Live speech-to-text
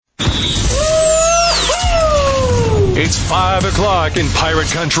It's 5 o'clock in Pirate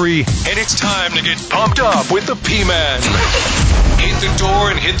Country, and it's time to get pumped up with the P-Man. Hit the door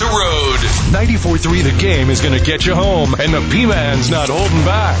and hit the road. 94.3 The Game is going to get you home, and the P-Man's not holding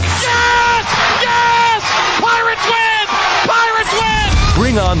back. Yes! Yes! Pirates win! Pirates win!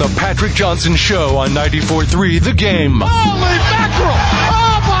 Bring on the Patrick Johnson Show on 94.3 The Game. Holy mackerel!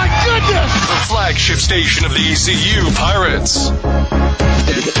 Oh, my goodness! The flagship station of the ECU Pirates.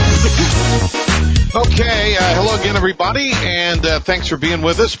 Okay, hello again, everybody, and thanks for being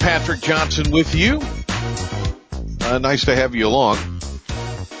with us. Patrick Johnson with you. Nice to have you along.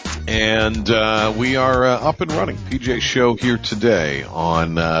 And we are up and running. PJ Show here today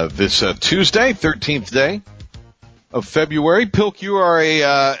on this Tuesday, 13th day of February. Pilk, you are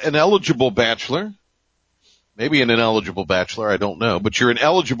an eligible bachelor. Maybe an ineligible bachelor, I don't know. But you're an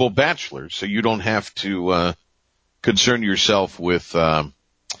eligible bachelor, so you don't have to concern yourself with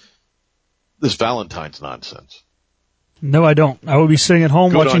this Valentine's nonsense. No, I don't. I will be sitting at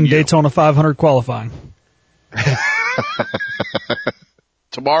home watching Daytona 500 qualifying.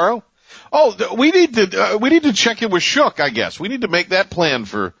 Tomorrow? Oh, we need to check in with Shook, I guess. We need to make that plan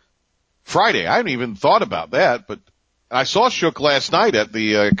for Friday. I haven't even thought about that, but I saw Shook last night at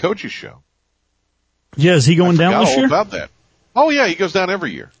the coaches show. Yeah, is he going down this year? About that. Oh yeah, he goes down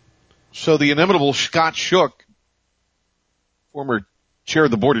every year. So the inimitable Scott Shook, former chair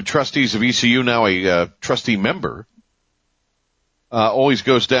of the board of trustees of ECU, now a trustee member, always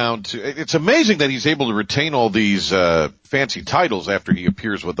goes down to. It's amazing that he's able to retain all these fancy titles after he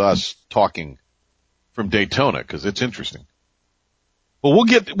appears with us talking from Daytona, because it's interesting. Well, we'll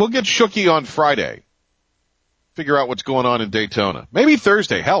get Shooky on Friday. Figure out what's going on in Daytona. Maybe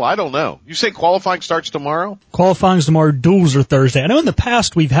Thursday. Hell, I don't know. You say qualifying starts tomorrow? Qualifying's tomorrow. Duels are Thursday. I know in the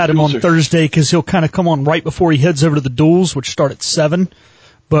past we've had him on Thursday because he'll kind of come on right before he heads over to the duels, which start at 7.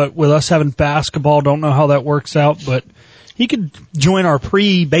 But with us having basketball, don't know how that works out. But he could join our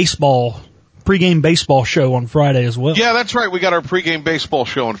pregame baseball show on Friday as well. Yeah, that's right. We got our pregame baseball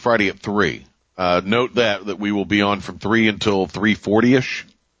show on Friday at 3. Note that we will be on from 3 until 3:40ish,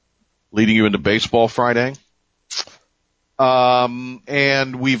 leading you into baseball Friday.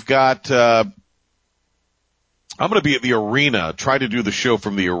 And we've got, I'm going to be at the arena, try to do the show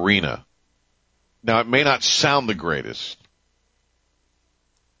from the arena. Now, it may not sound the greatest,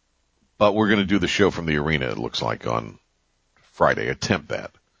 but we're going to do the show from the arena, it looks like, on Friday. Attempt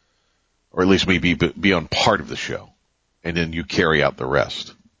that. Or at least maybe be on part of the show. And then you carry out the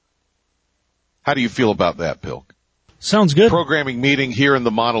rest. How do you feel about that, Pilk? Sounds good. Programming meeting here in the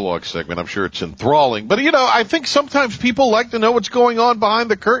monologue segment. I'm sure it's enthralling. But, I think sometimes people like to know what's going on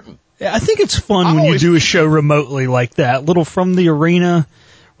behind the curtain. Yeah, I think it's fun when you do a show remotely like that. Little from the arena,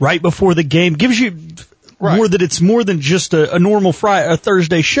 right before the game. Gives you more that it's more than just a normal a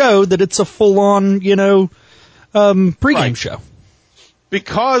Thursday show, that it's a full-on, pregame show.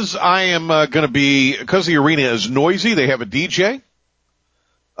 Because I am going to be, because the arena is noisy, they have a DJ.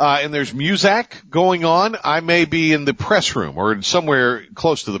 And there's music going on. I may be in the press room or somewhere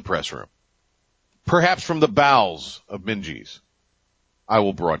close to the press room. Perhaps from the bowels of Minji's. I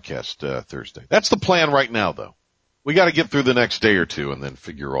will broadcast Thursday. That's the plan right now, though. We got to get through the next day or two and then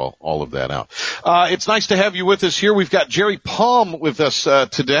figure all of that out. It's nice to have you with us here. We've got Jerry Palm with us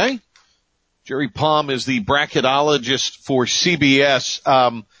today. Jerry Palm is the bracketologist for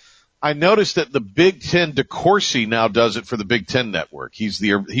CBS. I noticed that the Big Ten DeCourcy now does it for the Big Ten Network. He's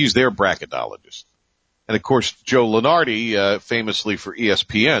their bracketologist. And of course, Joe Lunardi, famously for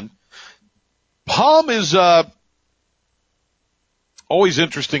ESPN. Palm is, always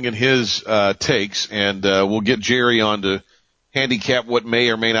interesting in his, takes, and, we'll get Jerry on to handicap what may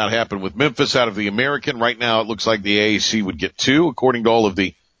or may not happen with Memphis out of the American. Right now, it looks like the AAC would get 2, according to all of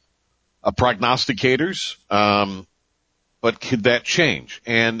the, prognosticators. But could that change?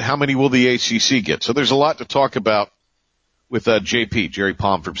 And how many will the ACC get? So there's a lot to talk about with Jerry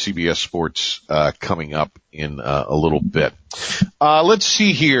Palm from CBS Sports coming up in a little bit. Let's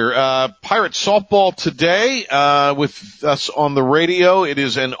see here. Pirate softball today with us on the radio. It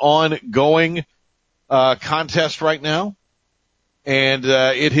is an ongoing contest right now. And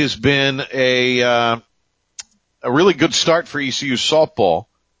it has been a really good start for ECU softball.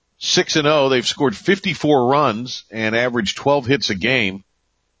 6-0. They've scored 54 runs and averaged 12 hits a game,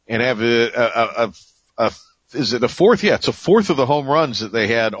 and have is it a fourth? Yeah, it's a fourth of the home runs that they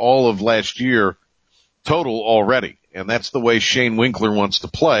had all of last year total already. And that's the way Shane Winkler wants to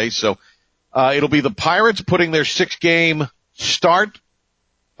play. So, it'll be the Pirates putting their 6-game start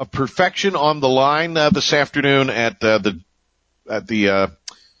of perfection on the line, this afternoon at the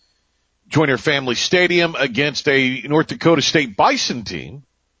Joyner Family Stadium against a North Dakota State Bison team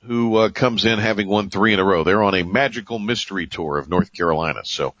who comes in having won 3 in a row. They're on a magical mystery tour of North Carolina.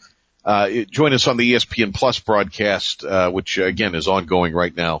 So join us on the ESPN Plus broadcast, which, again, is ongoing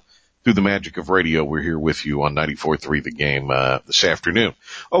right now through the magic of radio. We're here with you on 94.3 The Game this afternoon.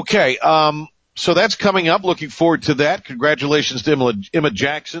 Okay, so that's coming up. Looking forward to that. Congratulations to Emma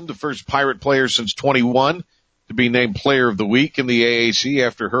Jackson, the first Pirate player since 21 to be named Player of the Week in the AAC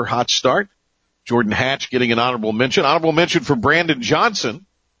after her hot start. Jordan Hatch getting an honorable mention. Honorable mention for Brandon Johnson,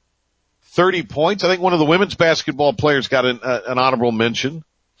 30 points. I think one of the women's basketball players got an honorable mention.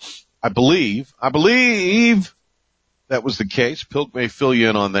 I believe that was the case. Pilk may fill you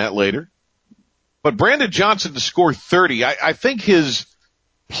in on that later. But Brandon Johnson to score 30, I think his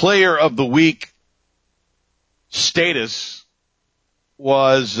Player of the Week status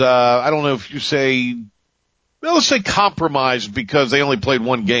was, I don't know if you say, well, let's say compromised because they only played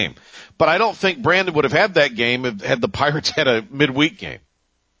one game. But I don't think Brandon would have had that game had the Pirates had a midweek game.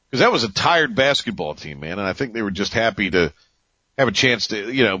 Because that was a tired basketball team, man, and I think they were just happy to have a chance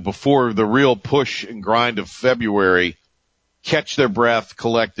to, before the real push and grind of February, catch their breath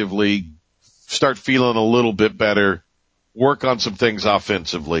collectively, start feeling a little bit better, work on some things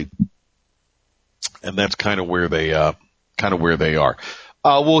offensively, and that's kind of where they are.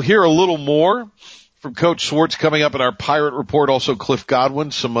 We'll hear a little more from Coach Swartz coming up in our Pirate Report. Also, Cliff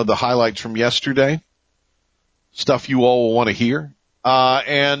Godwin, some of the highlights from yesterday, stuff you all will want to hear.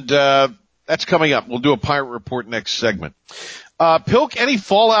 And that's coming up. We'll do a Pirate Report next segment. Pilk, any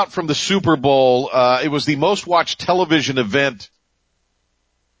fallout from the Super Bowl? It was the most watched television event.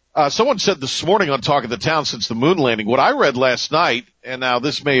 Someone said this morning on Talk of the Town since the moon landing. What I read last night, and now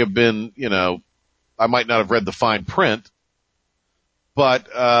this may have been, I might not have read the fine print, but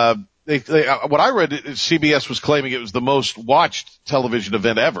what I read, CBS was claiming it was the most watched television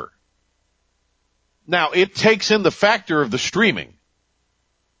event ever. Now, it takes in the factor of the streaming.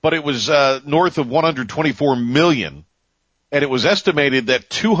 But it was north of 124 million, and it was estimated that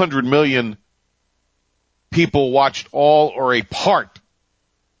 200 million people watched all or a part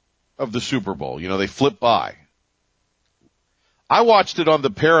of the Super Bowl. They flip by. I watched it on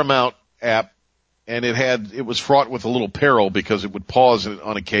the Paramount app, and it was fraught with a little peril because it would pause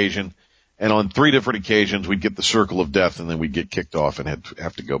on occasion, and on 3 different occasions we'd get the circle of death, and then we'd get kicked off and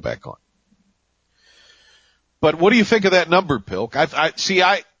have to go back on. But what do you think of that number, Pilk?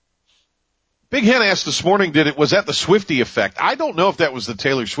 Big Hen asked this morning, was that the Swiftie effect? I don't know if that was the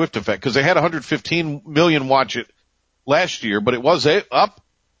Taylor Swift effect because they had 115 million watch it last year, but it was up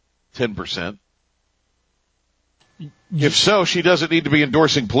 10%. If so, she doesn't need to be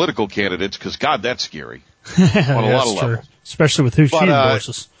endorsing political candidates because, God, that's scary on a lot of levels. Especially with who she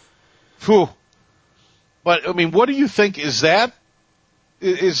endorses. But, I mean, what do you think? Is that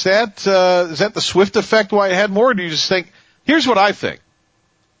the Swift effect why it had more? Or do you just think, here's what I think.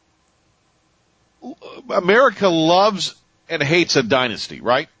 America loves and hates a dynasty,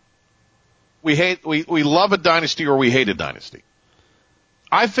 right? We love a dynasty or we hate a dynasty.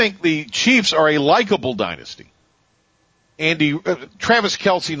 I think the Chiefs are a likable dynasty. Travis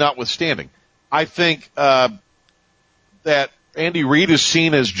Kelce notwithstanding. I think, that Andy Reid is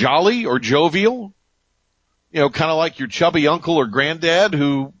seen as jolly or jovial, kind of like your chubby uncle or granddad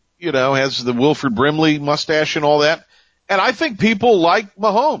who, has the Wilford Brimley mustache and all that. And I think people like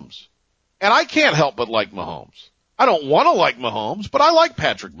Mahomes. And I can't help but like Mahomes. I don't want to like Mahomes, but I like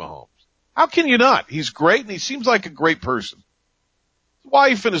Patrick Mahomes. How can you not? He's great, and he seems like a great person. His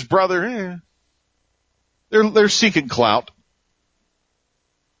wife and his brother, they're seeking clout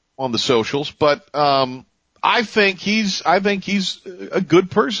on the socials, but I think he's a good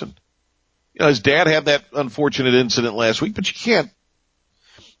person. His dad had that unfortunate incident last week, but you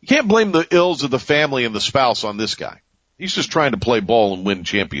can't blame the ills of the family and the spouse on this guy. He's just trying to play ball and win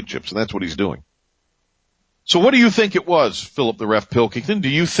championships, and that's what he's doing. So what do you think it was, Philip the Ref Pilkington? Do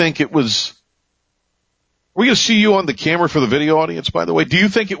you think it was – are we going to see you on the camera for the video audience, by the way? Do you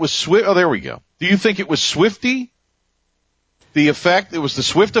think it was Swift – oh, there we go. Do you think it was Swiftie, the effect? It was the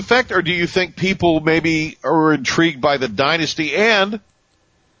Swift effect, or do you think people maybe are intrigued by the dynasty? And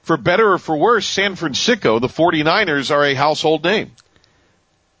for better or for worse, San Francisco, the 49ers, are a household name.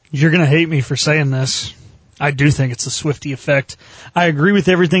 You're going to hate me for saying this. I do think it's the Swiftie effect. I agree with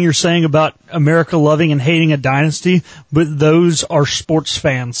everything you're saying about America loving and hating a dynasty, but those are sports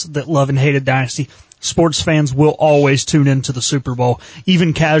fans that love and hate a dynasty. Sports fans will always tune in to the Super Bowl.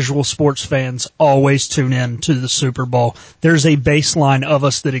 Even casual sports fans always tune in to the Super Bowl. There's a baseline of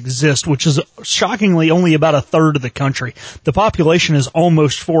us that exists, which is shockingly only about a third of the country. The population is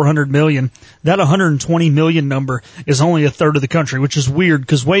almost 400 million. That 120 million number is only a third of the country, which is weird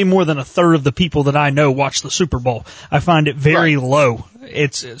because way more than a third of the people that I know watch the Super Bowl. I find it very low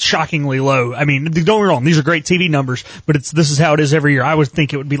it's shockingly low. I mean, don't get me wrong, these are great TV numbers, but this is how it is every year. I would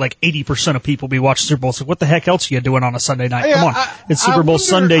think it would be like 80% of people be watching Super Bowl. So what the heck else are you doing on a Sunday night? Yeah, Come on. It's Super Bowl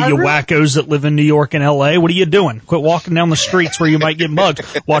Sunday, you wackos that live in New York and LA. What are you doing? Quit walking down the streets where you might get mugged.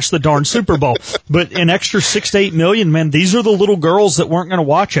 Watch the darn Super Bowl. But an extra 6 to 8 million, man, these are the little girls that weren't going to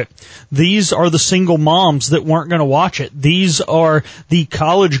watch it. These are the single moms that weren't going to watch it. These are the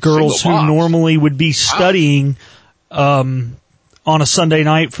college girls who normally would be studying on a Sunday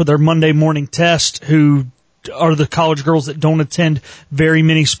night for their Monday morning test, who are the college girls that don't attend very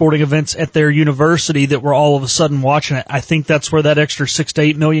many sporting events at their university that were all of a sudden watching it. I think that's where that extra 6 to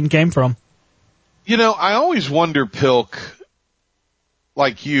 8 million came from. You know, I always wonder, Pilk,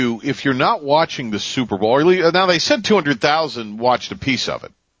 like you, if you're not watching the Super Bowl, or now they said 200,000 watched a piece of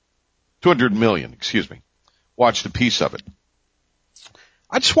it. 200 million, excuse me, watched a piece of it.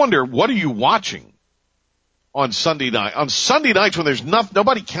 I just wonder, what are you watching on Sunday night? On Sunday nights when there's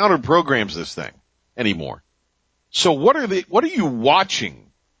nobody counter programs this thing anymore. So what are you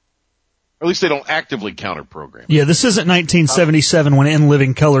watching? Or at least they don't actively counter program. Yeah, this isn't 1977 when In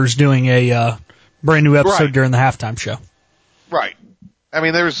Living Color's doing a brand new episode during the halftime show. Right. I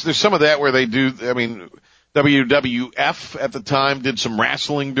mean, there's some of that where they do, I mean, WWF at the time did some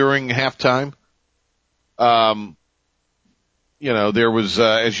wrestling during halftime. You know, there was,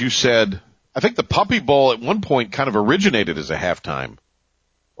 as you said, I think the Puppy Bowl at one point kind of originated as a halftime,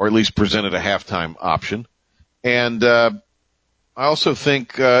 or at least presented a halftime option. And, I also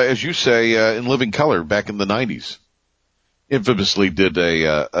think, as you say, In Living Color back in the 90s, infamously did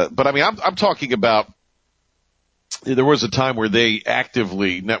but I mean, I'm talking about, there was a time where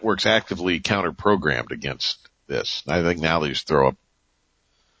networks actively counter-programmed against this. I think now they just throw up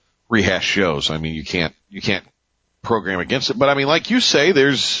rehash shows. I mean, you can't program against it. But I mean, like you say,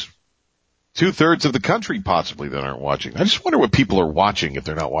 there's 2/3 of the country possibly that aren't watching. I just wonder what people are watching if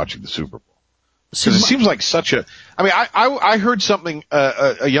they're not watching the Super Bowl. Because it seems like I heard something,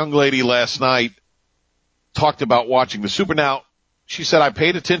 a young lady last night talked about watching the Super. Now, she said, I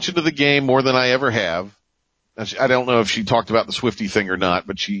paid attention to the game more than I ever have. I don't know if she talked about the Swiftie thing or not,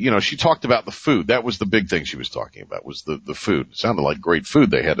 but she talked about the food. That was the big thing she was talking about, was the food. It sounded like great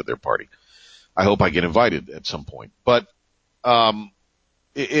food they had at their party. I hope I get invited at some point. But,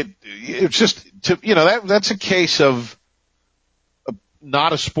 it's just, that's a case of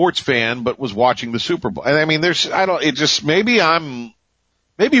not a sports fan, but was watching the Super Bowl. And I mean,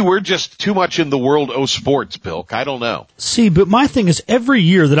 maybe we're just too much in the world of sports, Pilk. I don't know. See, but my thing is, every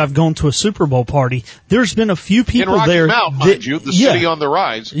year that I've gone to a Super Bowl party, there's been a few people in Rocky there. Mount, mind you, the city on the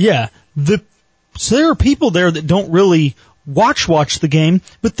rise. Yeah. So there are people there that don't really watch the game,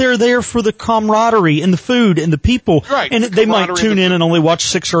 but they're there for the camaraderie and the food and the people. Right. And they might tune in and only watch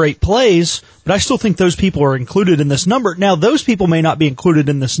 6 or 8 plays, but I still think those people are included in this number. Now, those people may not be included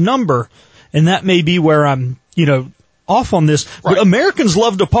in this number, and that may be where I'm, off on this, but Americans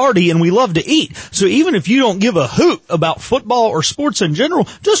love to party and we love to eat. So even if you don't give a hoot about football or sports in general,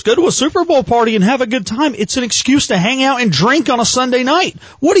 just go to a Super Bowl party and have a good time. It's an excuse to hang out and drink on a Sunday night.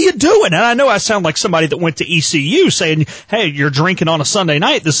 What are you doing? And I know I sound like somebody that went to ECU saying, hey, you're drinking on a Sunday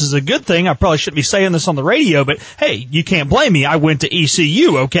night. This is a good thing. I probably shouldn't be saying this on the radio, but hey, you can't blame me. I went to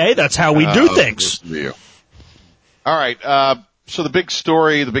ECU, okay? That's how we do things. All right. So the big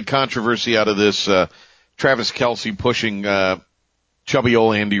story, the big controversy out of this, Travis Kelce pushing chubby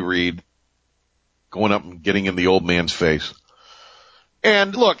old Andy Reid, going up and getting in the old man's face.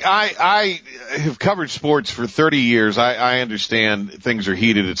 And look, I have covered sports for 30 years. I understand things are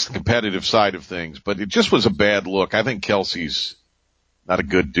heated. It's the competitive side of things, but it just was a bad look. I think Kelce's not a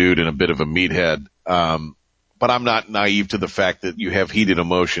good dude and a bit of a meathead. But I'm not naive to the fact that you have heated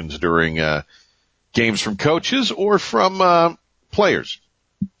emotions during games from coaches or from players.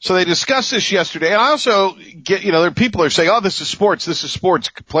 So they discussed this yesterday, and I also get, there are people that are saying, oh, this is sports.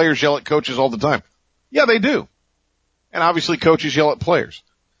 Players yell at coaches all the time. Yeah, they do. And obviously coaches yell at players.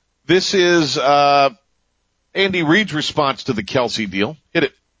 This is Andy Reid's response to the Kelce deal. Hit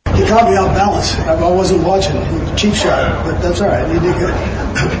it. He caught me off balance. I wasn't watching. Cheap shot, but that's all right. He did good.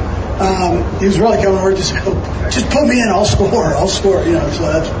 He was really coming over just put me in. I'll score. So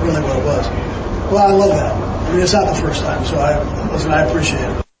that's really what it was. Well, I love that. I mean, it's not the first time, so I appreciate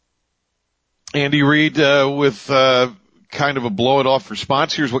it. Andy Reid with kind of a blow-it-off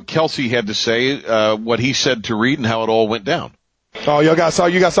response. Here's what Kelce had to say, what he said to Reid and how it all went down. Oh, you guys saw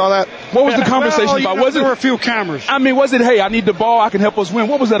that? What was the conversation about? There were a few cameras. I mean, was it, hey, I need the ball, I can help us win?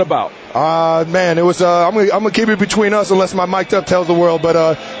 What was that about? Man, it was, I'm gonna keep it between us unless my mic'd up tells the world, but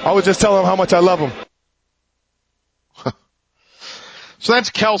I was just telling him how much I love him. So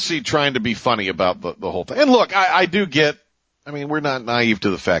that's Kelce trying to be funny about the whole thing. And look, I do get I mean, we're not naive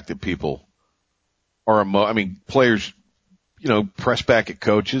to the fact that people are players, press back at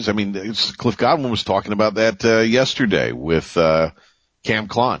coaches. I mean, Cliff Godwin was talking about that yesterday with Cam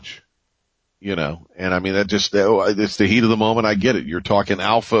Clonch. And I mean, it's the heat of the moment. I get it. You're talking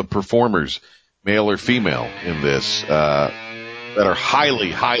alpha performers, male or female, in this, that are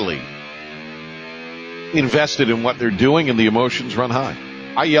highly, highly invested in what they're doing, and the emotions run high.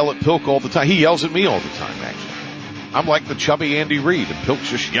 I yell at Pilk all the time. He yells at me all the time, actually. I'm like the chubby Andy Reid, and Pilk's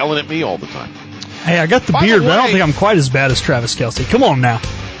just yelling at me all the time. Hey, I got the beard, but I don't think I'm quite as bad as Travis Kelce. Come on now.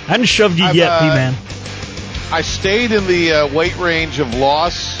 I haven't shoved you yet, P-Man. I stayed in the weight range of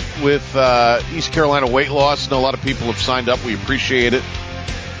loss with East Carolina weight loss, and a lot of people have signed up. We appreciate it.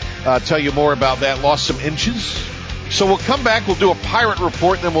 Tell you more about that. Lost some inches. So we'll come back. We'll do a Pirate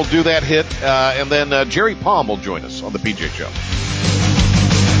Report, and then we'll do that hit. And then Jerry Palm will join us on the PJ Show.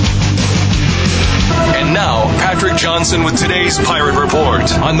 And now, Patrick Johnson with today's Pirate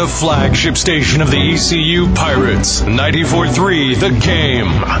Report on the flagship station of the ECU Pirates, 94.3 The Game.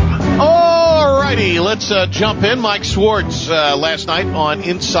 Alrighty, let's jump in. Mike Schwartz last night on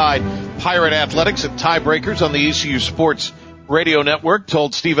Inside Pirate Athletics at Tiebreakers on the ECU Sports Radio Network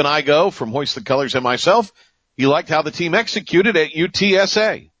told Stephen Igo from Hoist the Colors and myself he liked how the team executed at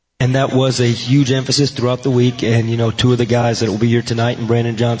UTSA. And that was a huge emphasis throughout the week. And, two of the guys that will be here tonight, and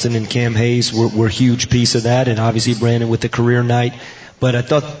Brandon Johnson and Cam Hayes, were a huge piece of that. And obviously Brandon with the career night. But I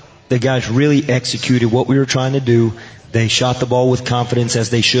thought the guys really executed what we were trying to do. They shot the ball with confidence, as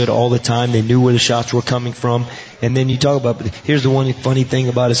they should all the time. They knew where the shots were coming from. And then you talk about, here's the one funny thing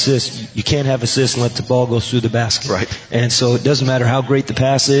about assists. You can't have assists and let the ball go through the basket. Right. And so it doesn't matter how great the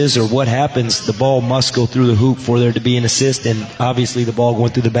pass is or what happens, the ball must go through the hoop for there to be an assist. And obviously the ball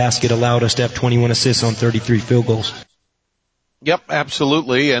going through the basket allowed us to have 21 assists on 33 field goals. Yep,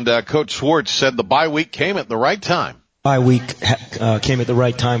 absolutely. And Coach Schwartz said the bye week came at the right time. Bye week came at the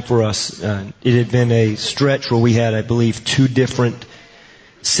right time for us. It had been a stretch where we had, I believe, 2 different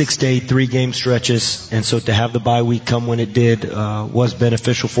 6-day, 3-game stretches, and so to have the bye week come when it did was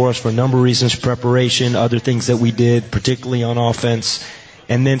beneficial for us for a number of reasons: preparation, other things that we did, particularly on offense,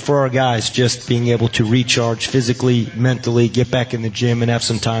 and then for our guys, just being able to recharge physically, mentally, get back in the gym, and have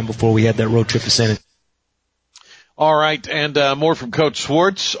some time before we had that road trip to San Antonio. All right, and more from Coach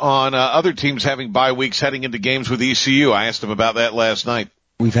Schwartz on other teams having bye weeks heading into games with ECU. I asked him about that last night.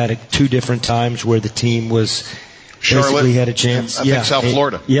 We've had 2 different times where the team was Charlotte, basically had a chance. I think South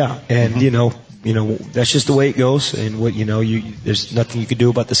Florida. Yeah, and that's just the way it goes. And what there's nothing you can do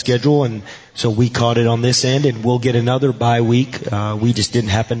about the schedule. And so we caught it on this end, and we'll get another bye week. We just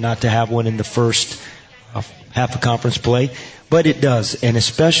didn't happen not to have one in the first half of conference play. But it does, and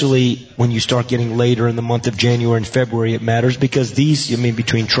especially when you start getting later in the month of January and February, it matters because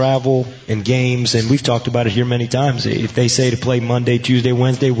between travel and games, and we've talked about it here many times, if they say to play Monday, Tuesday,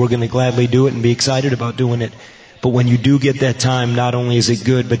 Wednesday, we're going to gladly do it and be excited about doing it. But when you do get that time, not only is it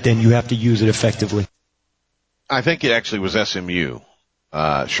good, but then you have to use it effectively. I think it actually was SMU,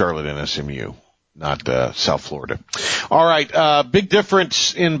 Charlotte and SMU. Not South Florida. All right, big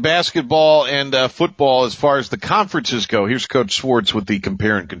difference in basketball and football as far as the conferences go. Here's Coach Schwartz with the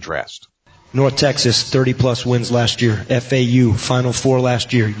compare and contrast. North Texas, 30-plus wins last year. FAU, Final Four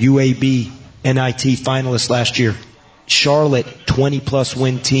last year. UAB, NIT finalists last year. Charlotte, 20-plus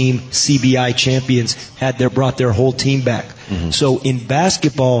win team, CBI champions, brought their whole team back. Mm-hmm. So in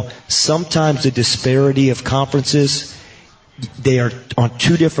basketball, sometimes the disparity of conferences, they are on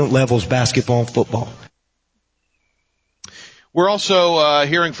 2 different levels, basketball and football. We're also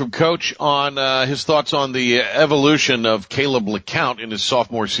hearing from Coach on his thoughts on the evolution of Caleb LeCount in his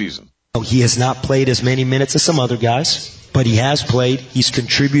sophomore season. He has not played as many minutes as some other guys, but he has played. He's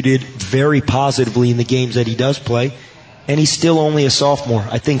contributed very positively in the games that he does play, and he's still only a sophomore.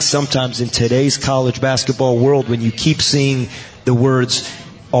 I think sometimes in today's college basketball world, when you keep seeing the words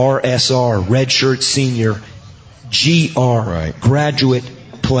RSR, redshirt senior, GR, right, graduate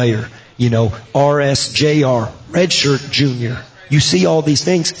player, RSJR, redshirt junior. You see all these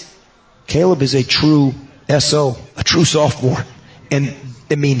things. Caleb is a true SO, a true sophomore. And,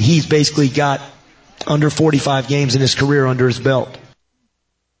 he's basically got under 45 games in his career under his belt.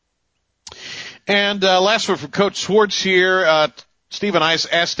 And last one from Coach Schwartz here. Steve and I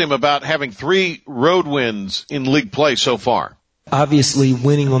asked him about having 3 road wins in league play so far. Obviously,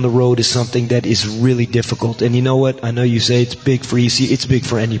 winning on the road is something that is really difficult. And you know what? I know you say it's big for ECU. It's big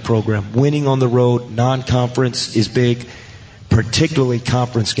for any program. Winning on the road, non-conference, is big, particularly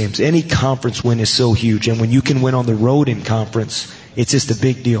conference games. Any conference win is so huge. And when you can win on the road in conference, it's just a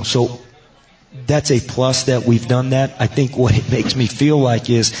big deal. So that's a plus that we've done that. I think what it makes me feel like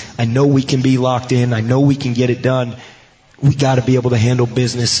is I know we can be locked in. I know we can get it done. we got to be able to handle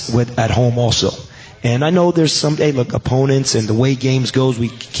business at home also. And I know there's some, opponents and the way games goes, we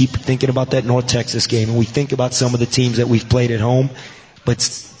keep thinking about that North Texas game, and we think about some of the teams that we've played at home, but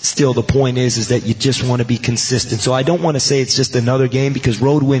still the point is that you just want to be consistent. So I don't want to say it's just another game, because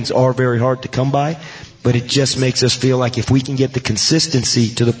road wins are very hard to come by, but it just makes us feel like if we can get the consistency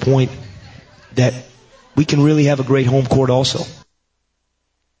to the point that we can really have a great home court also.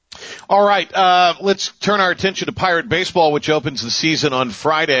 All right, let's turn our attention to Pirate Baseball, which opens the season on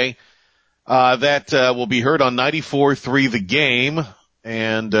Friday. That will be heard on 94.3 The Game,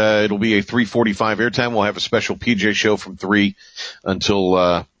 and it'll be a 3:45 airtime. We'll have a special PJ show from 3 until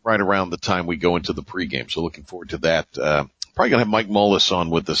right around the time we go into the pregame. So looking forward to that. Probably going to have Mike Mullis on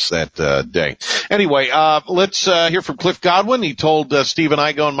with us that day. Anyway, let's hear from Cliff Godwin. He told Steve and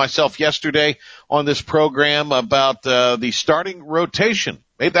Igo and myself yesterday on this program about the starting rotation.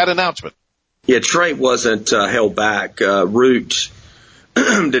 Made that announcement. Yeah, Trey wasn't held back. Root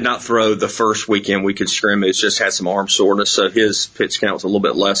did not throw the first weekend we could scrimmage, just had some arm soreness, so his pitch count was a little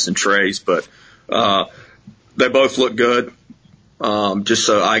bit less than Trey's, but they both look good. Just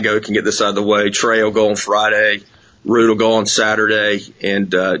so Igo can get this out of the way, Trey will go on Friday, Root will go on Saturday,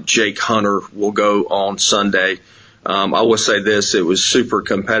 and Jake Hunter will go on Sunday. I will say this, it was super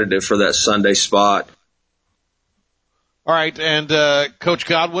competitive for that Sunday spot. All right, and Coach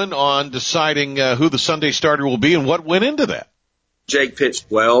Godwin on deciding who the Sunday starter will be and what went into that. Jake pitched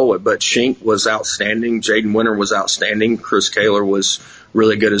well, but Shink was outstanding. Jaden Winter was outstanding. Chris Kaler was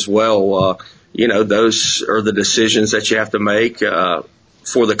really good as well. Those are the decisions that you have to make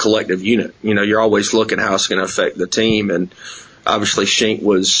for the collective unit. You're always looking how it's going to affect the team, and obviously Shink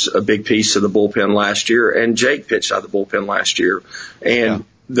was a big piece of the bullpen last year, and Jake pitched out of the bullpen last year. And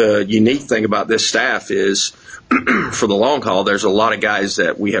the unique thing about this staff is for the long haul, there's a lot of guys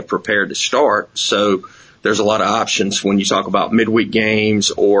that we have prepared to start. So there's a lot of options when you talk about midweek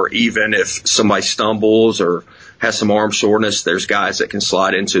games, or even if somebody stumbles or has some arm soreness, there's guys that can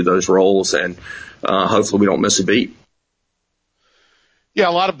slide into those roles, and hopefully we don't miss a beat. Yeah,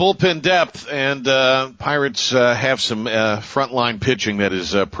 a lot of bullpen depth, and Pirates have some frontline pitching that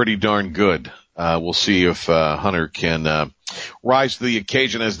is pretty darn good. We'll see if Hunter can rise to the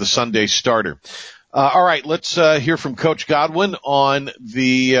occasion as the Sunday starter. All right, let's hear from Coach Godwin on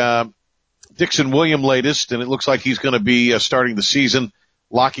the Dixon William latest, and it looks like he's going to be starting the season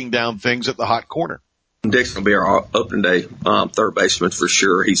locking down things at the hot corner. Dixon will be our opening day third baseman for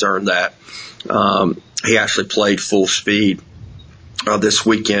sure. He's earned that. He actually played full speed this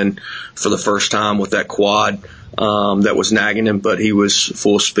weekend for the first time with that quad that was nagging him, but he was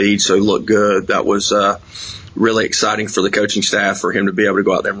full speed, so he looked good. That was really exciting for the coaching staff for him to be able to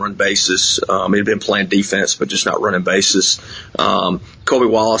go out there and run bases. He'd been playing defense, but just not running bases. Colby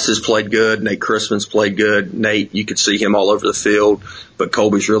Wallace has played good. Nate Crispin's played good. Nate, you could see him all over the field, but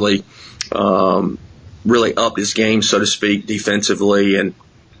Colby's really upped his game, so to speak, defensively, and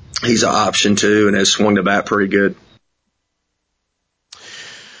he's an option too, and has swung the bat pretty good.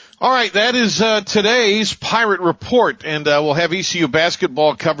 All right, that is today's Pirate Report, and we'll have ECU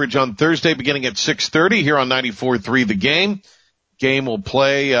basketball coverage on Thursday beginning at 6:30 here on 94.3 The Game. Game will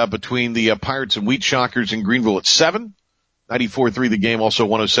play between the Pirates and Wheat Shockers in Greenville at 7. 94.3 The Game, also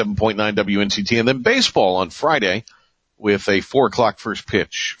 107.9 WNCT, and then baseball on Friday with a 4 o'clock first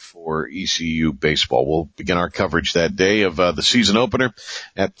pitch for ECU baseball. We'll begin our coverage that day of the season opener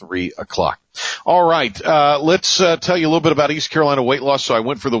at 3 o'clock. All right, let's tell you a little bit about East Carolina weight loss. So I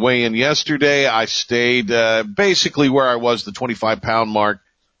went for the weigh-in yesterday. I stayed basically where I was, the 25-pound mark,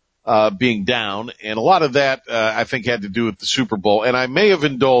 being down, and a lot of that I think had to do with the Super Bowl. And I may have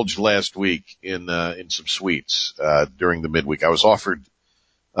indulged last week in some sweets during the midweek. I was offered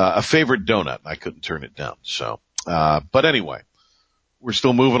a favorite donut, and I couldn't turn it down. So, but anyway, we're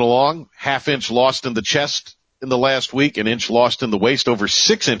still moving along. Half-inch lost in the chest in the last week, an inch lost in the waist, over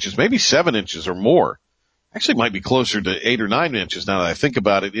 6 inches, maybe 7 inches or more. Actually might be closer to 8 or 9 inches now that I think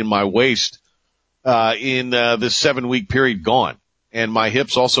about it in my waist, in this 7-week period gone. And my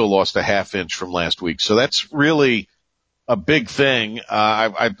hips also lost a half inch from last week. So that's really a big thing.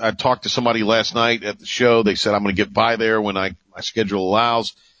 I talked to somebody last night at the show. They said I'm going to get by there when my schedule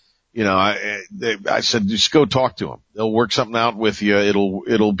allows. You know, I said, just go talk to them. They'll work something out with you.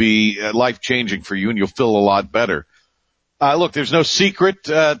 It'll be life changing for you, and you'll feel a lot better. Look, there's no secret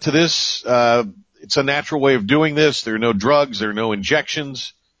to this. It's a natural way of doing this. There are no drugs. There are no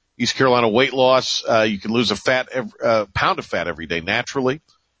injections. East Carolina weight loss. You can lose a pound of fat every day naturally,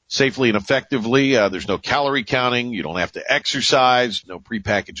 safely and effectively. There's no calorie counting. You don't have to exercise. No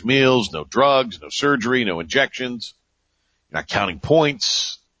prepackaged meals. No drugs. No surgery. No injections. You're not counting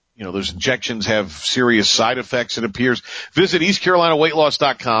points. those injections have serious side effects, it appears. Visit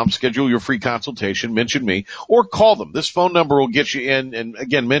EastCarolinaWeightLoss.com, schedule your free consultation, mention me, or call them. This phone number will get you in, and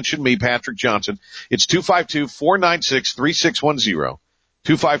again, mention me, Patrick Johnson. It's 252-496-3610.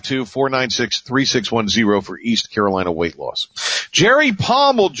 252-496-3610 for East Carolina Weight Loss. Jerry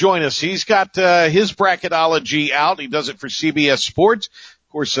Palm will join us. He's got his bracketology out. He does it for CBS Sports.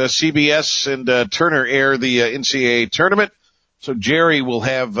 Of course, CBS and Turner air the NCAA tournament. So Jerry will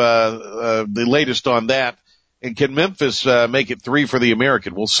have the latest on that. And can Memphis make it 3 for the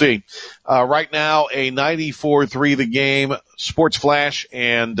American? We'll see. Right now, a 94-3 the game, Sports Flash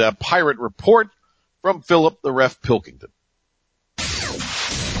and Pirate Report from Philip the Ref Pilkington.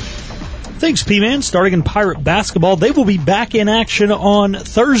 Thanks, P-Man. Starting in Pirate basketball, they will be back in action on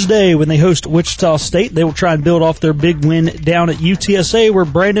Thursday when they host Wichita State. They will try and build off their big win down at UTSA where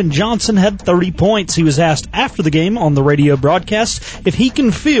Brandon Johnson had 30 points. He was asked after the game on the radio broadcast if he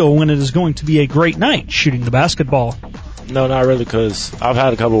can feel when it is going to be a great night shooting the basketball. No, not really, because I've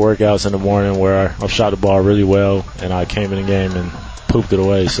had a couple workouts in the morning where I've shot the ball really well and I came in the game and pooped it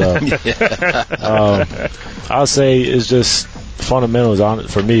away. So I'll say it's just fundamentals on it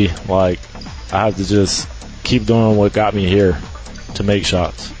for me. Like, I have to just keep doing what got me here to make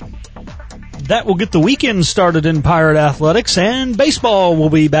shots. That will get the weekend started in Pirate Athletics, and baseball will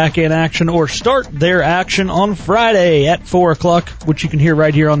be back in action or start their action on Friday at 4 o'clock, which you can hear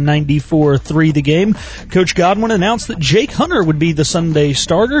right here on 94.3 The Game. Coach Godwin announced that Jake Hunter would be the Sunday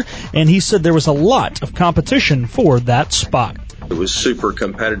starter, and he said there was a lot of competition for that spot. It was super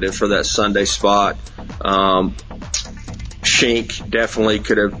competitive for that Sunday spot. Shink definitely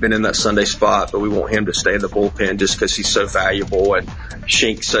could have been in that Sunday spot, but we want him to stay in the bullpen just because he's so valuable. And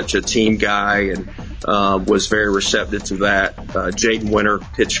Shink's such a team guy and was very receptive to that. Jaden Winter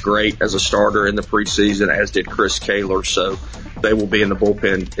pitched great as a starter in the preseason, as did Chris Kaler, so they will be in the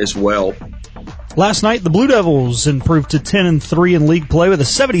bullpen as well. Last night, the Blue Devils improved to 10-3 in league play with a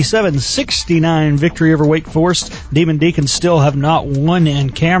 77-69 victory over Wake Forest. Demon Deacons still have not won in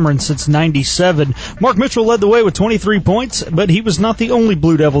Cameron since '97. Mark Mitchell led the way with 23 points, but he was not the only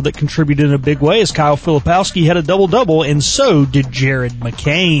Blue Devil that contributed in a big way, as Kyle Filipowski had a double-double, and so did Jared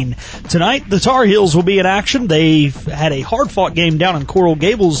McCain. Tonight, the Tar Heels will be in action. They've had a hard-fought game down in Coral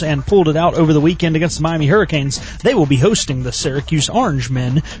Gables and pulled it out over the weekend against the Miami Hurricanes. They will be hosting the Syracuse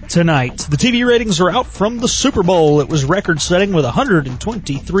Orangemen tonight. The TV ratings are out from the Super Bowl. It was record-setting with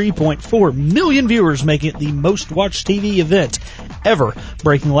 123.4 million viewers, making it the most-watched TV event ever,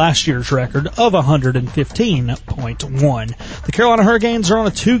 breaking last year's record of 115.1. The Carolina Hurricanes are on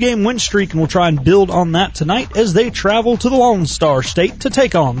a 2-game win streak and will try and build on that tonight as they travel to the Lone Star State to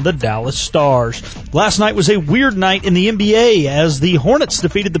take on the Dallas Stars. Last night was a weird night in the NBA as the Hornets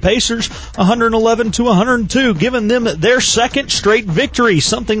defeated the Pacers 111-102, giving them their second straight victory,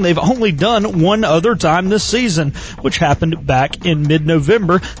 something they've only done one other time this season, which happened back in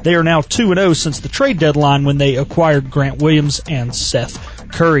mid-November. They are now 2-0 since the trade deadline when they acquired Grant Williams and Seth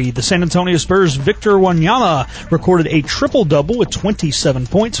Curry. The San Antonio Spurs' Victor Wanyama recorded a triple-double with 27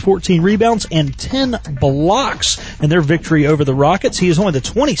 points, 14 rebounds, and 10 blocks in their victory over the Rockets. He is only the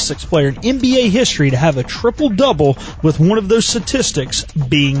 26th player in NBA history to have a triple-double, with one of those statistics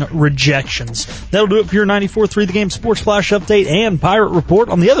being rejections. That'll do it for your 94.3 The Game Sports Flash Update and Pirate Report.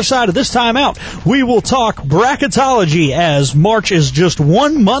 On the other side of this timeout, we will talk bracketology as March is just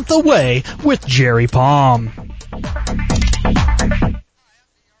 1 month away with Jerry Palm.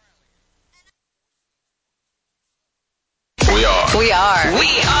 We are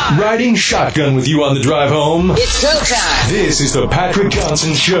riding shotgun with you on the drive home. It's showtime. This is the Patrick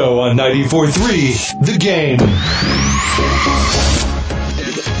Johnson Show on 94.3 The Game.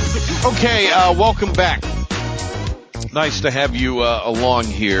 Okay, welcome back. Nice to have you along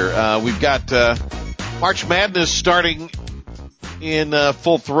here. We've got March Madness starting in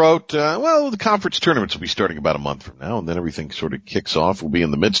full throat. The conference tournaments will be starting about a month from now, and then everything sort of kicks off. We'll be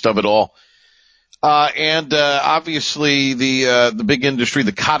in the midst of it all. Obviously the big industry,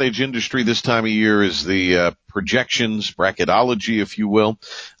 the cottage industry this time of year is the projections, bracketology, if you will.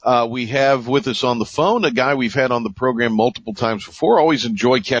 We have with us on the phone a guy we've had on the program multiple times before. Always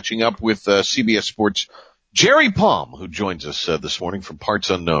enjoy catching up with CBS Sports, Jerry Palm, who joins us this morning from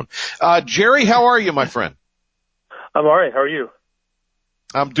Parts Unknown. Jerry, how are you, my friend? I'm all right. How are you?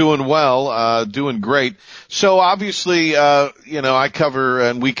 I'm doing well, doing great. So obviously, I cover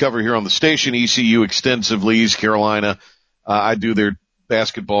and we cover here on the station ECU extensively, East Carolina. I do their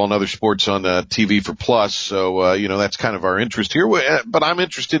basketball and other sports on TV for Plus. So, that's kind of our interest here. But I'm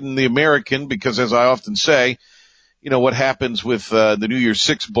interested in the American because, as I often say, what happens with the New Year's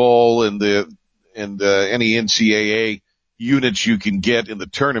Six Bowl and any NCAA units you can get in the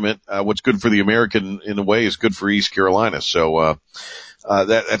tournament. What's good for the American in a way is good for East Carolina. So,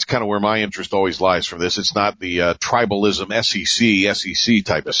 that's kind of where my interest always lies from this. It's not the, tribalism SEC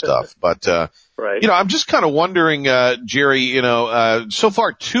type of stuff, but, right. I'm just kind of wondering, Jerry, so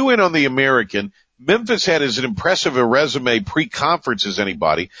far 2-0 on the American. Memphis had as impressive a resume pre-conference as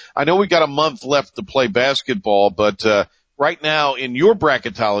anybody. I know we got a month left to play basketball, but, right now in your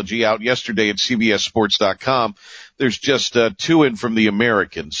bracketology out yesterday at CBSSports.com, there's just 2 from the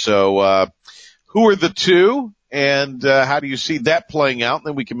American. So, who are the 2 and, how do you see that playing out? And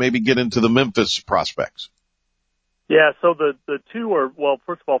then we can maybe get into the Memphis prospects. Yeah. So the 2 are, well,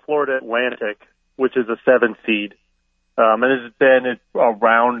 first of all, Florida Atlantic, which is a 7 seed. And it's been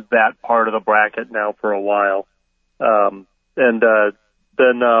around that part of the bracket now for a while. Then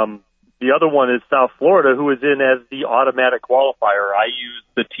the other one is South Florida, who is in as the automatic qualifier. I use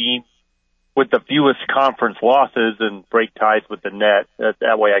the team with the fewest conference losses and break ties with the net.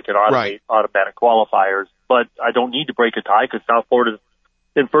 That way I can automate automatic qualifiers. But I don't need to break a tie because South Florida's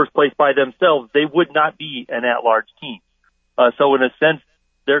in first place by themselves. They would not be an at-large team. So in a sense,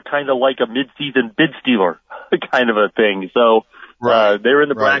 they're kind of like a mid-season bid stealer kind of a thing. So, they're in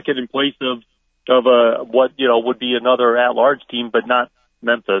the bracket in place of what, would be another at-large team, but not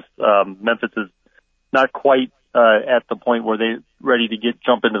Memphis. Memphis is not quite, at the point where they're ready to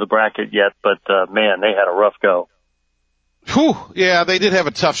jump into the bracket yet, but, man, they had a rough go. Whew. Yeah, they did have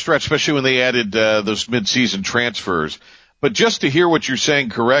a tough stretch, especially when they added, those mid-season transfers. But just to hear what you're saying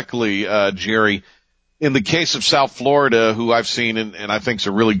correctly, Jerry, in the case of South Florida, who I've seen and I think is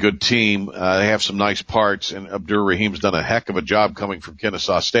a really good team, they have some nice parts, and Abdur Rahim's done a heck of a job coming from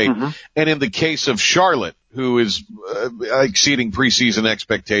Kennesaw State. Mm-hmm. And in the case of Charlotte, who is exceeding preseason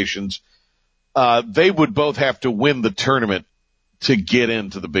expectations, they would both have to win the tournament to get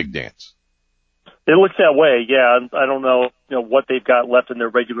into the big dance. It looks that way, yeah. I don't know, what they've got left in their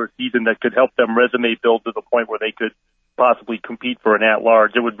regular season that could help them resume build to the point where they could possibly compete for an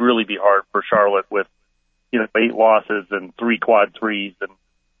at-large. It would really be hard for Charlotte with 8 losses and 3 quad 3s, and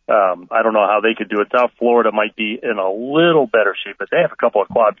I don't know how they could do it. South Florida might be in a little better shape, but they have a couple of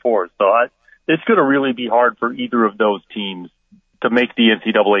quad 4s, so it's going to really be hard for either of those teams to make the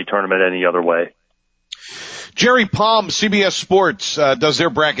NCAA tournament any other way. Jerry Palm, CBS Sports, does their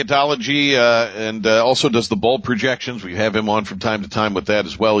bracketology, and also does the bowl projections. We have him on from time to time with that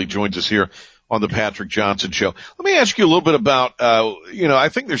as well. He joins us here on the Patrick Johnson Show. Let me ask you a little bit about, I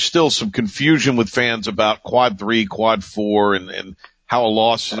think there's still some confusion with fans about quad 3, quad 4, and how a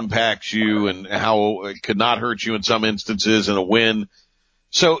loss impacts you and how it could not hurt you in some instances and a win.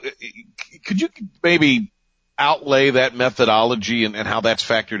 So could you maybe outlay that methodology and how that's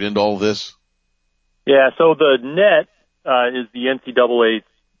factored into all of this? Yeah, so the net is the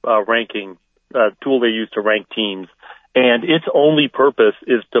NCAA's ranking tool they use to rank teams, and its only purpose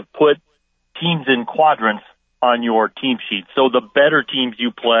is to put teams in quadrants on your team sheet. So the better teams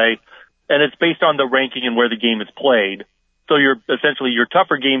you play, and it's based on the ranking and where the game is played. So your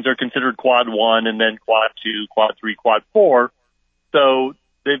tougher games are considered quad 1 and then quad 2, quad 3, quad 4. So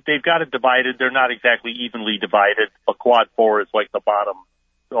they've got it divided. They're not exactly evenly divided. A quad 4 is like the bottom,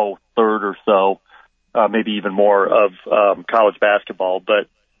 third or so, maybe even more of college basketball. But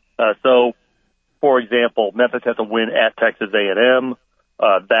so, for example, Memphis has a win at Texas A&M.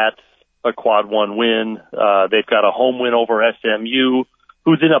 That's a quad 1 win. They've got a home win over SMU,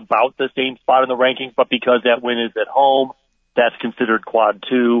 who's in about the same spot in the rankings, but because that win is at home, that's considered quad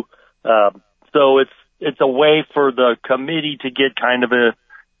 2. So it's a way for the committee to get kind of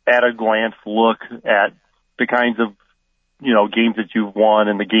at a glance look at the kinds of, games that you've won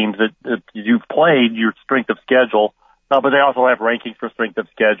and the games that you've played, your strength of schedule. But they also have rankings for strength of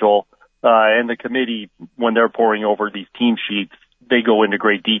schedule. And the committee, when they're pouring over these team sheets, they go into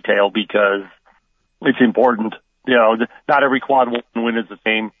great detail because it's important. Not every quad 1 win is the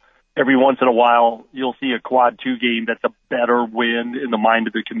same. Every once in a while, you'll see a quad 2 game that's a better win in the mind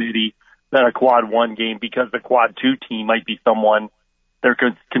of the committee than a quad 1 game because the quad 2 team might be someone they're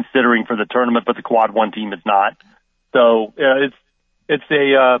considering for the tournament, but the quad 1 team is not. So it's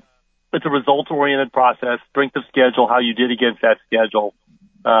a results-oriented process, strength of schedule, how you did against that schedule.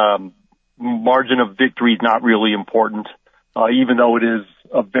 Margin of victory is not really important, even though it is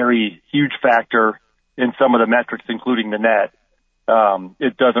a very huge factor in some of the metrics, including the net.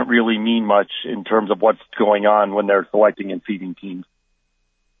 It doesn't really mean much in terms of what's going on when they're selecting and seeding teams.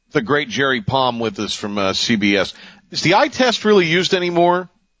 The great Jerry Palm with us from CBS. Is the eye test really used anymore?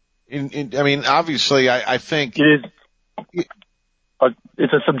 Obviously, I think it is.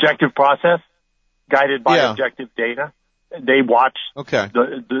 It's a subjective process guided by objective data. They watch. Okay.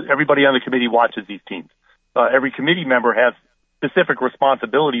 Everybody on the committee watches these teams. every committee member has specific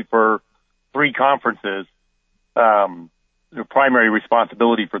responsibility for 3 conferences, primary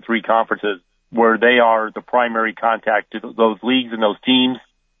responsibility for 3 conferences where they are the primary contact to those leagues and those teams,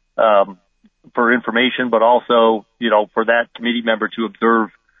 for information, but also, for that committee member to observe,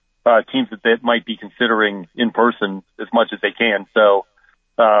 teams that they might be considering in person as much as they can. So,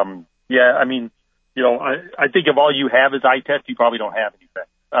 I think if all you have is eye test, you probably don't have anything.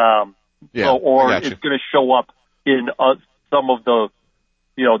 Or it's going to show up in some of the,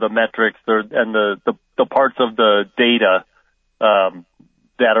 the metrics and the parts of the data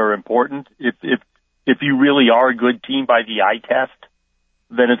that are important. If you really are a good team by the eye test,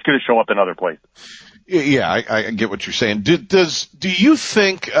 then it's going to show up in other places. Yeah, I get what you're saying. Do you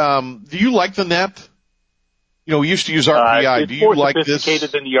think, do you like the net? We used to use RPI. Do you like this? It's more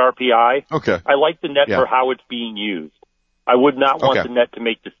sophisticated than the RPI. Okay. I like the net for how it's being used. I would not want the net to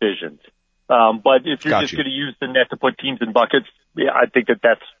make decisions. But if you're just going to use the net to put teams in buckets, I think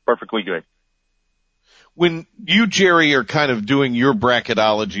that's perfectly good. When you, Jerry, are kind of doing your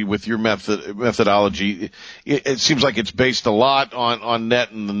bracketology with your methodology, it seems like it's based a lot on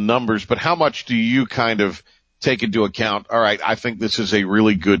net and the numbers, but how much do you kind of take into account, all right, I think this is a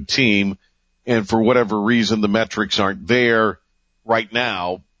really good team, and for whatever reason the metrics aren't there right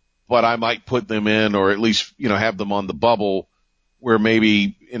now, but I might put them in or at least, have them on the bubble where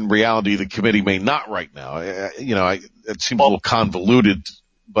maybe in reality the committee may not right now. It seems a little convoluted,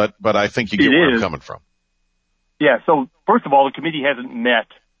 but I think you get where I'm coming from. Yeah, so first of all, the committee hasn't met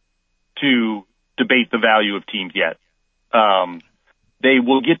to debate the value of teams yet. They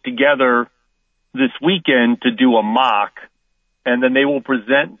will get together this weekend to do a mock, and then they will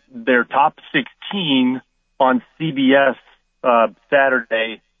present their top 16 on CBS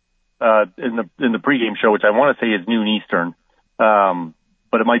Saturday in the pregame show, which I want to say is noon Eastern,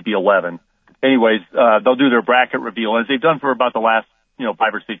 but it might be 11. Anyways, they'll do their bracket reveal, as they've done for about the last 5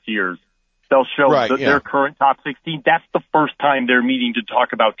 or 6 years. They'll show their current top 16. That's the first time they're meeting to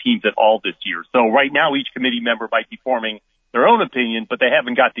talk about teams at all this year. So right now, each committee member might be forming their own opinion, but they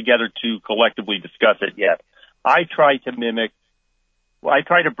haven't got together to collectively discuss it yet. I try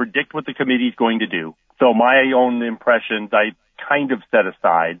to predict what the committee is going to do. So my own impressions, I kind of set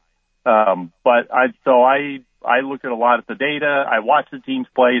aside. But I look at a lot of the data. I watch the teams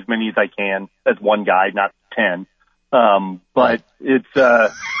play as many as I can as one guy, not 10. But it's,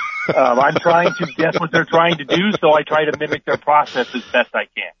 I'm trying to guess what they're trying to do, so I try to mimic their process as best I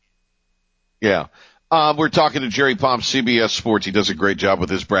can. Yeah. We're talking to Jerry Palm, CBS Sports. He does a great job with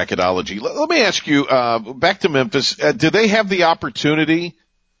his bracketology. Let me ask you, back to Memphis, do they have the opportunity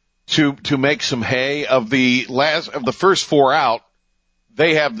to make some hay of the first 4 out?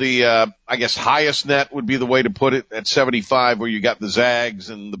 They have the, highest net would be the way to put it at 75, where you got the Zags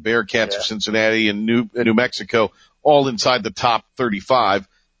and the Bearcats of Cincinnati and New Mexico all inside the top 35.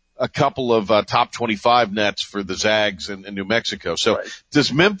 A couple of top 25 nets for the Zags and New Mexico. So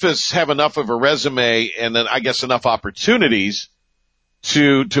does Memphis have enough of a resume and then enough opportunities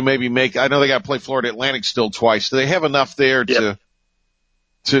to maybe make, I know they got to play Florida Atlantic still twice. Do they have enough there to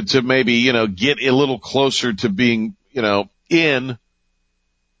maybe, get a little closer to being, in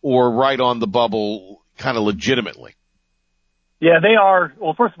or right on the bubble kind of legitimately? Yeah, they are.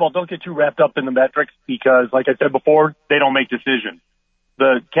 Well, first of all, don't get too wrapped up in the metrics because, like I said before, they don't make decisions.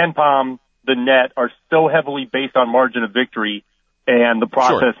 The KenPom, the net are so heavily based on margin of victory, and the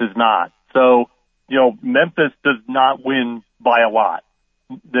process is not. So, Memphis does not win by a lot.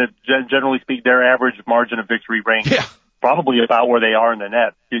 Generally speaking, their average margin of victory ranks probably about where they are in the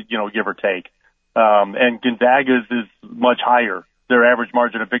net, give or take. And Gonzaga's is much higher, their average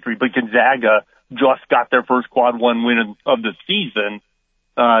margin of victory. But Gonzaga just got their first quad one win of the season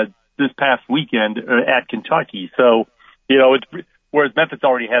this past weekend at Kentucky. So, whereas Memphis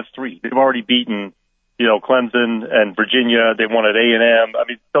already has 3. They've already beaten, Clemson and Virginia. They won at A&M.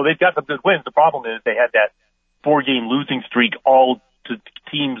 So they've got some good wins. The problem is they had that 4-game losing streak all to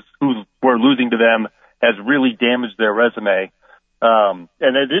teams who were losing to them has really damaged their resume. And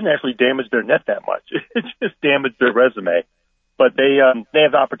it didn't actually damage their net that much. It just damaged their resume. But they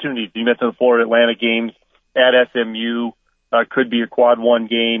have opportunities. You mentioned the Florida Atlantic games at SMU, could be a quad 1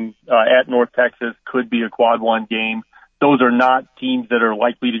 game, at North Texas could be a quad 1 game. Those are not teams that are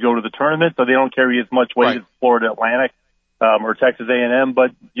likely to go to the tournament, so they don't carry as much weight as Florida Atlantic, or Texas A&M, but,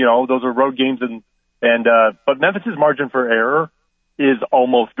 those are road games but Memphis's margin for error is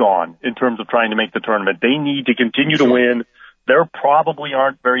almost gone in terms of trying to make the tournament. They need to continue to win. There probably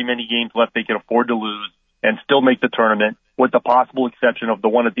aren't very many games left they can afford to lose and still make the tournament, with the possible exception of the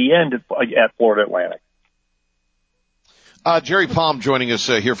one at the end at Florida Atlantic. Jerry Palm joining us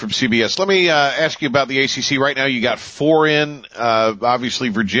here from CBS. Let me ask you about the ACC. Right now you got 4 in. Obviously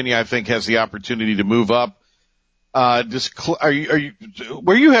Virginia, I think, has the opportunity to move up. Are you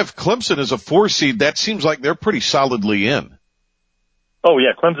where you have Clemson as a 4 seed, that seems like they're pretty solidly in. Oh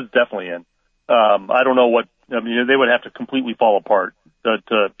yeah, Clemson's definitely in. I don't know they would have to completely fall apart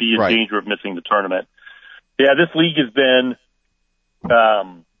to be in danger of missing the tournament. Yeah, this league has been,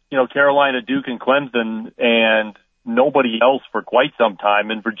 Carolina, Duke, and Clemson, and nobody else for quite some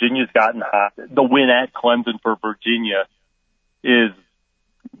time, and Virginia's gotten hot. The win at Clemson for Virginia was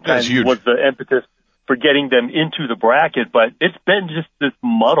the impetus for getting them into the bracket, but it's been just this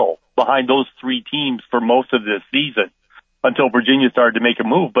muddle behind those 3 teams for most of this season until Virginia started to make a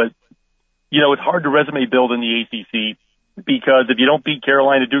move. But, it's hard to resume build in the ACC because if you don't beat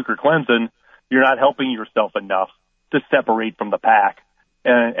Carolina, Duke, or Clemson, you're not helping yourself enough to separate from the pack.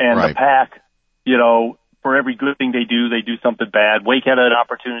 And the pack, for every good thing they do something bad. Wake had an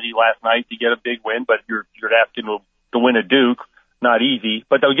opportunity last night to get a big win, but you're asking to win at Duke. Not easy,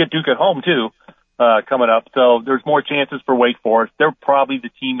 but they'll get Duke at home too, coming up. So there's more chances for Wake Forest. They're probably the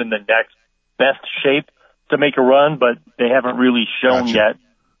team in the next best shape to make a run, but they haven't really shown yet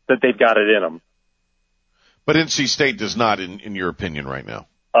that they've got it in them. But NC State does not, in your opinion, right now.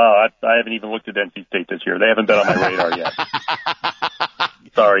 I haven't even looked at NC State this year. They haven't been on my radar yet.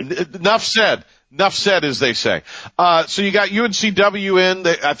 Sorry. Enough said, as they say. So you got UNCW in.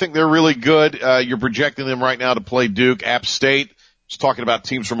 I think they're really good. You're projecting them right now to play Duke. App State. Just talking about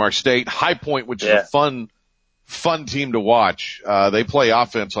teams from our state. High Point, which is a fun team to watch. They play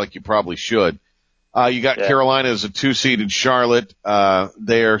offense like you probably should. You got Carolina as a 2 seed in Charlotte,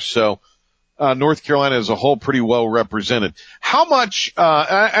 there. So, North Carolina as a whole pretty well represented. How much,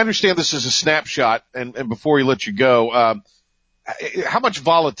 I understand this is a snapshot, and before we let you go, how much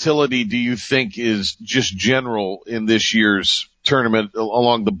volatility do you think is just general in this year's tournament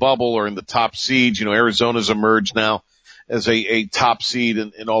along the bubble or in the top seeds? Arizona's emerged now as a top seed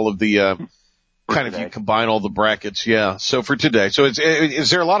in all of the, if you combine all the brackets. Yeah. So for today. So is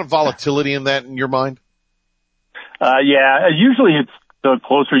there a lot of volatility in that in your mind? Yeah, usually it's the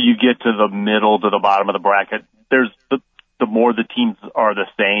closer you get to the middle to the bottom of the bracket, there's the more the teams are the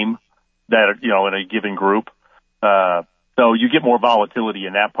same that are, in a given group. So you get more volatility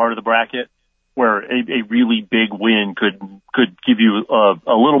in that part of the bracket where a really big win could give you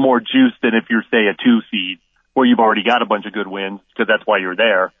a little more juice than if you're, say, a 2 seed where you've already got a bunch of good wins because that's why you're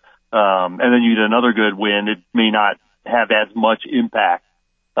there. And then you get another good win. It may not have as much impact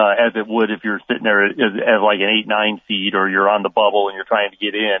as it would if you're sitting there as like an 8-9 seed or you're on the bubble and you're trying to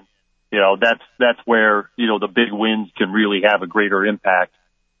get in. That's where, the big wins can really have a greater impact.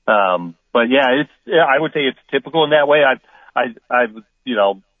 But yeah, I would say it's typical in that way.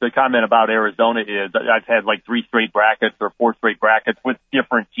 The comment about Arizona is I've had like 3 straight brackets or 4 straight brackets with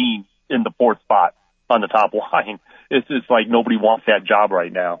different teams in the 4th spot on the top line. It's like nobody wants that job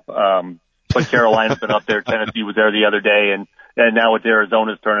right now. But Carolina's been up there. Tennessee was there the other day, and now it's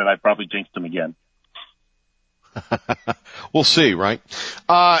Arizona's turn, and I probably jinxed them again. We'll see, right?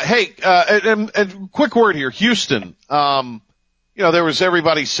 Hey, and quick word here. Houston, there was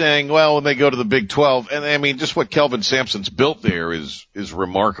everybody saying, well, when they go to the Big 12, and I mean, just what Kelvin Sampson's built there is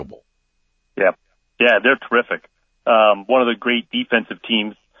remarkable. Yeah. Yeah, they're terrific. One of the great defensive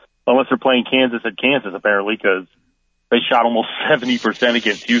teams, unless they're playing Kansas at Kansas, apparently, because they shot almost 70%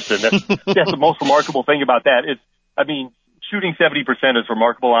 against Houston. That's the most remarkable thing about that. Shooting 70% is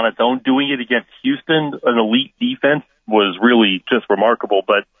remarkable on its own. Doing it against Houston, an elite defense, was really just remarkable.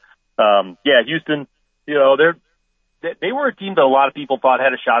 But, Houston, they were a team that a lot of people thought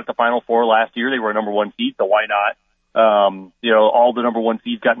had a shot at the Final Four last year. They were a number 1 seed, so why not? All the number 1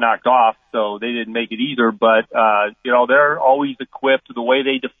 seeds got knocked off, so they didn't make it either. But, they're always equipped. The way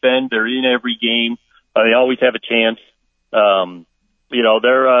they defend, they're in every game. They always have a chance.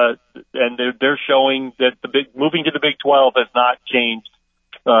 They're showing that moving to the Big 12 has not changed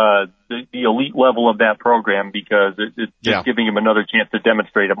the elite level of that program because it's just giving them another chance to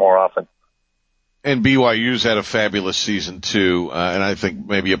demonstrate it more often. And BYU's had a fabulous season too, and I think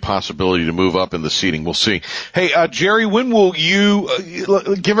maybe a possibility to move up in the seeding. We'll see. Hey, Jerry, when will you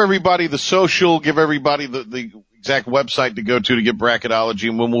give everybody the social, give everybody the exact website to go to get Bracketology,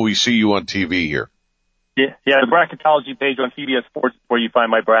 and when will we see you on TV here? Yeah, the Bracketology page on CBS Sports is where you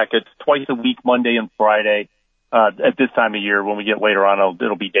find my brackets twice a week, Monday and Friday. At this time of year, when we get later on,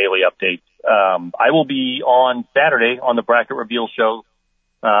 it'll be daily updates. I will be on Saturday on the Bracket Reveal show.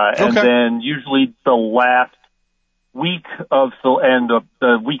 And then usually the last week and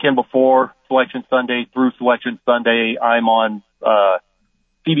the weekend before Selection Sunday through Selection Sunday, I'm on,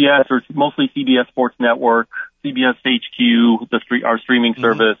 CBS or mostly CBS Sports Network, CBS HQ, our streaming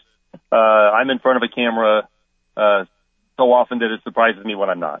service. I'm in front of a camera so often that it surprises me when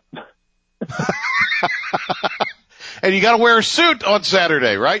I'm not. And you got to wear a suit on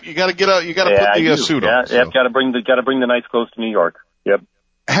Saturday, right? You got to put the suit on. Yeah, got to bring the nice clothes to New York. Yep.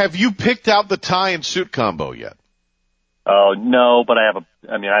 Have you picked out the tie and suit combo yet? Oh no, but I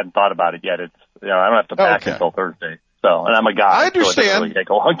hadn't thought about it yet. It's I don't have to pack until Thursday. So, and I'm a guy. I understand. So it doesn't really take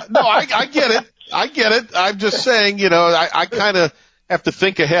a long time. No, I get it. I get it. I'm just saying, I kind of have to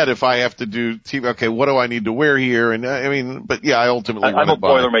think ahead if I have to do TV. Okay, what do I need to wear here? And I ultimately I'm a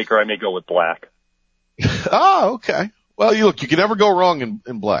Boilermaker. I may go with black. Oh, okay. Well, you can never go wrong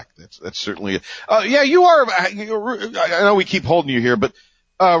in black. That's certainly it. You are. I know we keep holding you here, but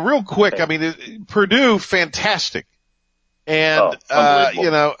real quick, Purdue, fantastic, and are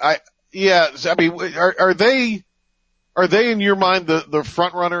they in your mind the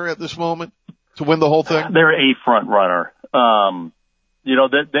front runner at this moment to win the whole thing? They're a front runner.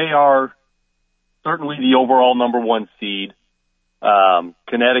 They are certainly the overall number one seed.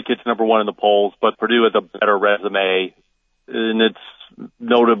 Connecticut's number one in the polls, but Purdue has a better resume, and it's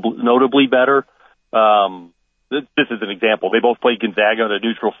notably better. This is an example. They both played Gonzaga on a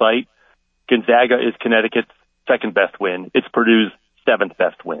neutral site. Gonzaga is Connecticut's second best win. It's Purdue's seventh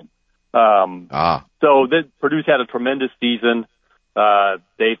best win. So Purdue's had a tremendous season.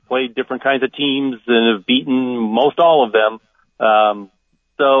 They've played different kinds of teams and have beaten most all of them.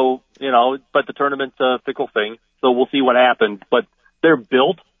 But the tournament's a fickle thing, so we'll see what happens. But they're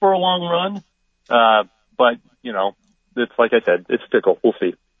built for a long run. But it's like I said, it's fickle. We'll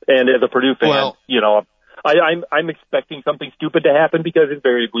see. And as a Purdue fan, I'm expecting something stupid to happen because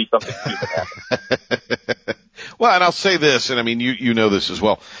invariably something stupid happens. Well, and I'll say this, and you know this as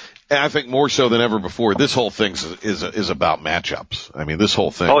well. And I think more so than ever before, this whole thing is about matchups. This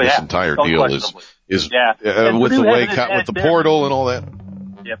whole thing, this entire deal is with the portal and all that.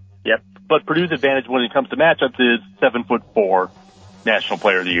 Yep. But Purdue's advantage when it comes to matchups is 7'4" National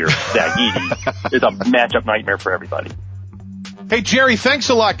Player of the Year. Zach Edey is a matchup nightmare for everybody. Hey, Jerry, thanks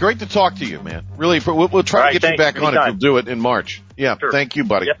a lot. Great to talk to you, man. Really, we'll try to get you back on if you'll do it in March. Yeah, sure. Thank you,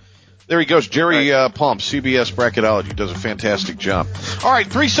 buddy. Yep. There he goes, Jerry Palm, CBS Bracketology, does a fantastic job. All right,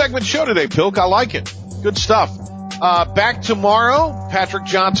 3-segment show today, Pilk. I like it. Good stuff. Back tomorrow, Patrick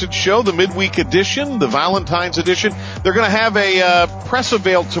Johnson Show, the midweek edition, the Valentine's edition. They're going to have a press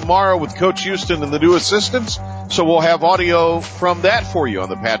avail tomorrow with Coach Houston and the new assistants, so we'll have audio from that for you on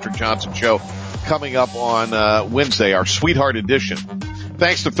the Patrick Johnson Show coming up on Wednesday, our Sweetheart edition.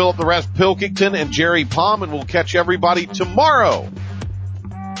 Thanks to Philip the Rest Pilkington and Jerry Palm, and we'll catch everybody tomorrow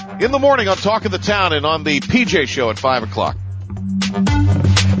in the morning on Talk of the Town and on the PJ Show at 5 o'clock.